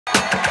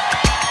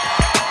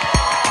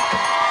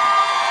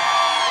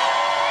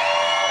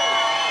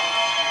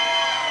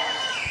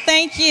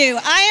you,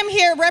 I am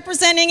here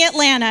representing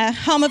Atlanta,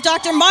 home of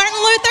Dr. Martin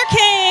Luther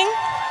King,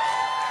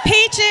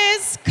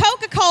 Peaches,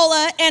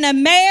 Coca-Cola, and a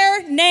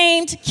mayor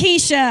named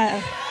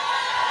Keisha.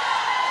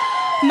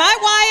 My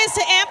why is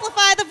to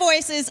amplify the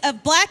voices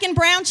of Black and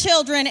brown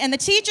children and the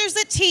teachers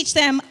that teach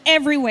them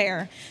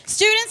everywhere.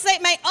 Students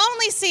that may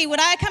only see what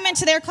I come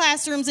into their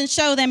classrooms and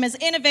show them as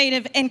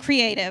innovative and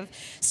creative.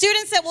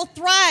 Students that will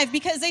thrive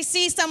because they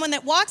see someone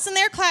that walks in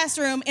their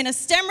classroom in a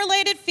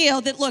STEM-related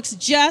field that looks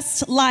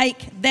just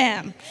like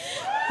them.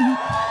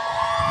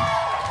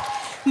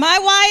 My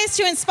why is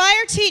to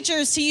inspire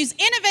teachers to use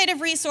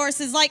innovative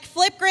resources like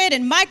Flipgrid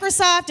and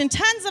Microsoft and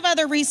tons of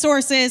other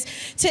resources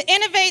to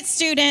innovate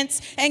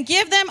students and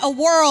give them a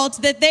world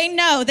that they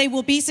know they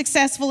will be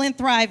successful and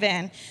thrive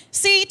in.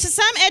 See, to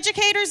some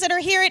educators that are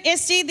here at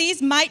ISTE,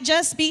 these might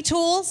just be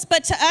tools,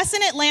 but to us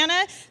in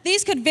Atlanta,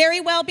 these could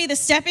very well be the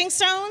stepping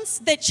stones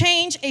that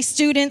change a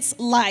student's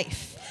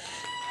life.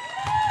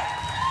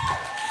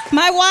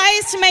 My why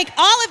is to make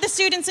all of the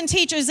students and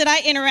teachers that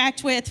I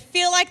interact with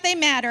feel like they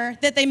matter,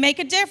 that they make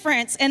a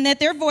difference, and that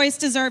their voice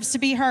deserves to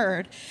be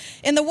heard.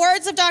 In the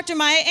words of Dr.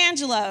 Maya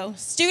Angelou,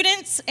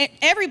 students,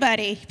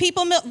 everybody,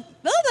 people may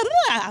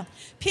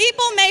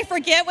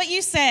forget what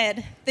you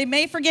said, they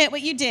may forget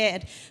what you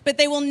did, but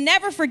they will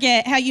never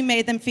forget how you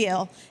made them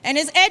feel. And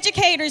as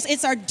educators,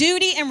 it's our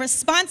duty and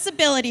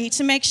responsibility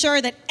to make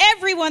sure that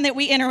everyone that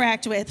we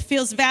interact with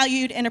feels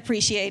valued and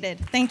appreciated.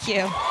 Thank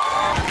you.